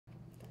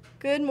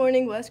Good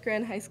morning, West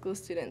Grand High School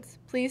students.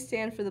 Please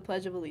stand for the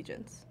Pledge of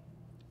Allegiance.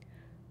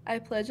 I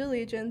pledge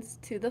allegiance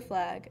to the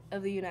flag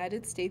of the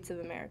United States of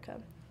America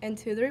and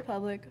to the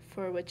republic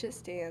for which it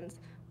stands,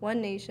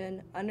 one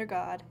nation, under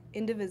God,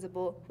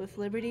 indivisible, with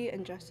liberty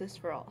and justice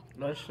for all.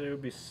 Lunch today will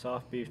be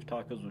soft beef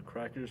tacos with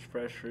crackers,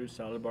 fresh fruit,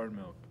 salad bar, and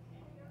milk.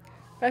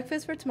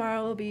 Breakfast for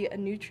tomorrow will be a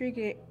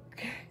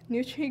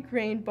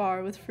Nutri-Grain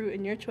bar with fruit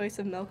and your choice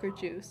of milk or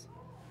juice.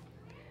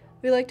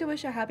 We'd like to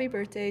wish a happy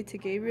birthday to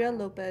Gabriel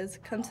Lopez.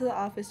 Come to the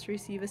office to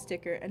receive a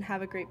sticker and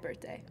have a great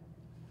birthday.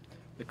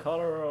 The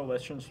Colorado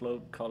Western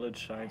Slope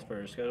College Science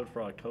Fair is scheduled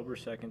for October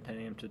 2nd, 10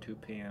 a.m. to 2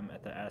 p.m.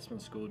 at the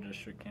Aspen School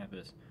District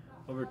campus.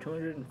 Over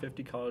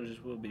 250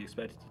 colleges will be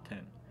expected to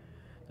attend.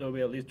 There will be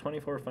at least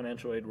 24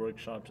 financial aid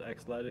workshops,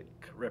 athletic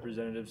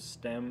representatives,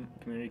 STEM,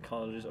 community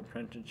colleges,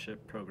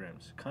 apprenticeship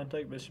programs.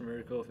 Contact Mr.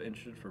 Miracle if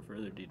interested for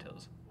further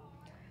details.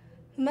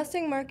 The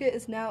Mustang Market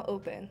is now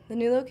open. The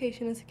new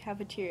location is a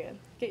cafeteria.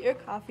 Get your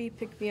coffee,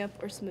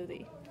 pick-me-up, or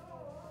smoothie.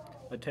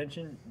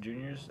 Attention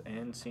juniors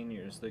and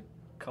seniors. The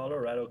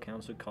Colorado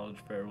Council College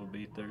Fair will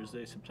be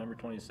Thursday, September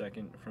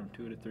 22nd from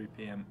 2 to 3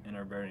 p.m. in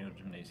our very own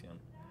gymnasium.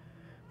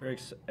 We're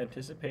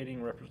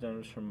anticipating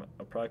representatives from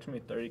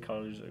approximately 30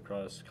 colleges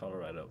across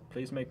Colorado.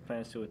 Please make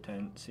plans to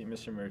attend. See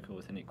Mr. Miracle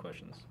with any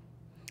questions.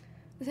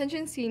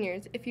 Attention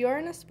seniors, if you are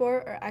in a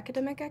sport or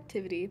academic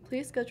activity,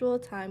 please schedule a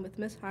time with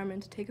Ms.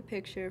 Harmon to take a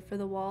picture for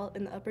the wall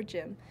in the upper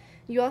gym.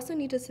 You also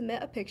need to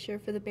submit a picture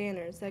for the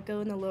banners that go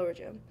in the lower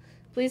gym.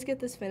 Please get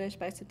this finished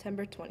by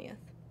September 20th.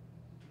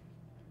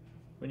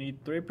 We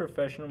need 3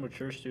 professional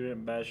mature student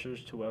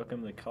ambassadors to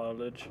welcome the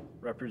college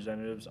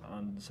representatives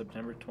on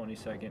September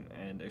 22nd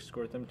and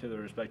escort them to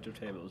their respective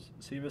tables.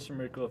 See Mr.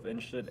 Miracle if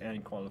interested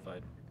and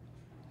qualified.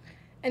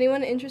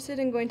 Anyone interested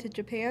in going to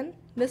Japan?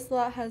 Ms.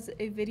 Lott has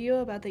a video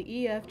about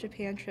the EF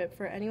Japan trip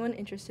for anyone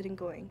interested in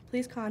going.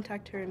 Please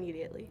contact her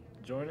immediately.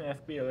 Join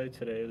FBLA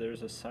today.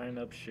 There's a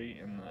sign-up sheet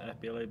in the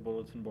FBLA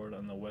bulletin board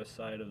on the west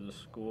side of the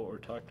school, or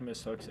talk to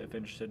Ms. Hooks if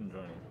interested in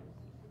joining.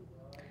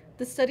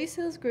 The study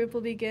skills group will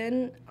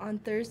begin on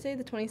Thursday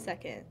the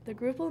 22nd. The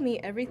group will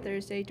meet every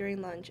Thursday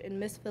during lunch in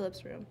Ms.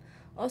 Phillips' room.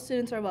 All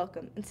students are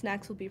welcome and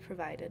snacks will be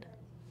provided.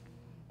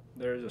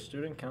 There is a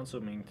student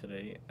council meeting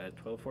today at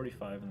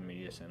 12:45 in the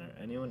media center.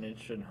 Anyone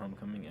interested in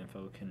homecoming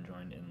info can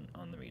join in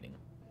on the meeting.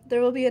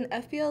 There will be an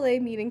FBLA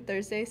meeting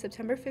Thursday,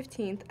 September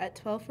 15th at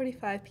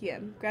 12:45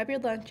 p.m. Grab your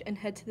lunch and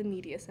head to the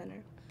media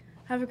center.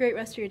 Have a great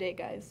rest of your day,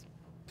 guys.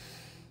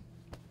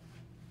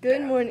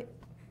 Good morning.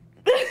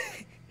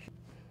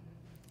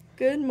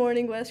 Good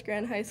morning, West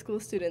Grand High School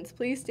students.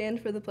 Please stand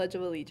for the Pledge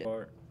of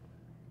Allegiance.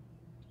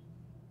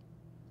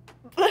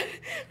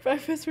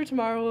 Breakfast for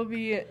tomorrow will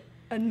be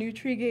a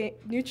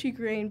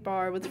Nutri-Grain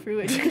bar with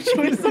fruit and your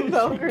choice of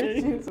milk or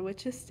juice,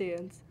 which it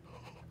stands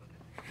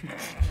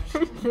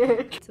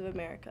of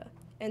America,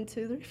 and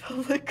to the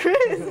republic,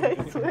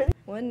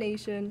 one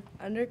nation,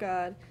 under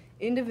God,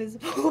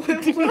 indivisible,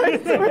 with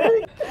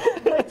liberty.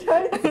 I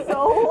tried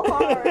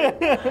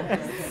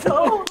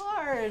so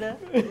hard.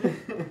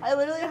 I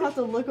literally have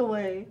to look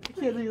away. I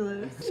can't do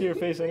this. See your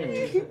face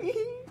anyway.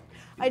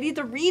 I need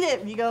to read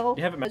it, Vigo.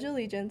 You have Pledge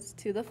allegiance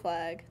to the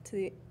flag, to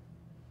the...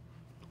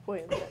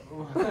 Wait a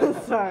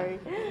minute. Sorry.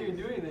 Why are you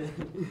doing this?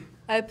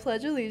 I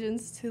pledge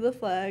allegiance to the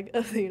flag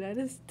of the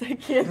United States. I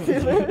can't do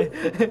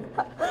this.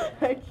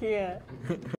 I can't.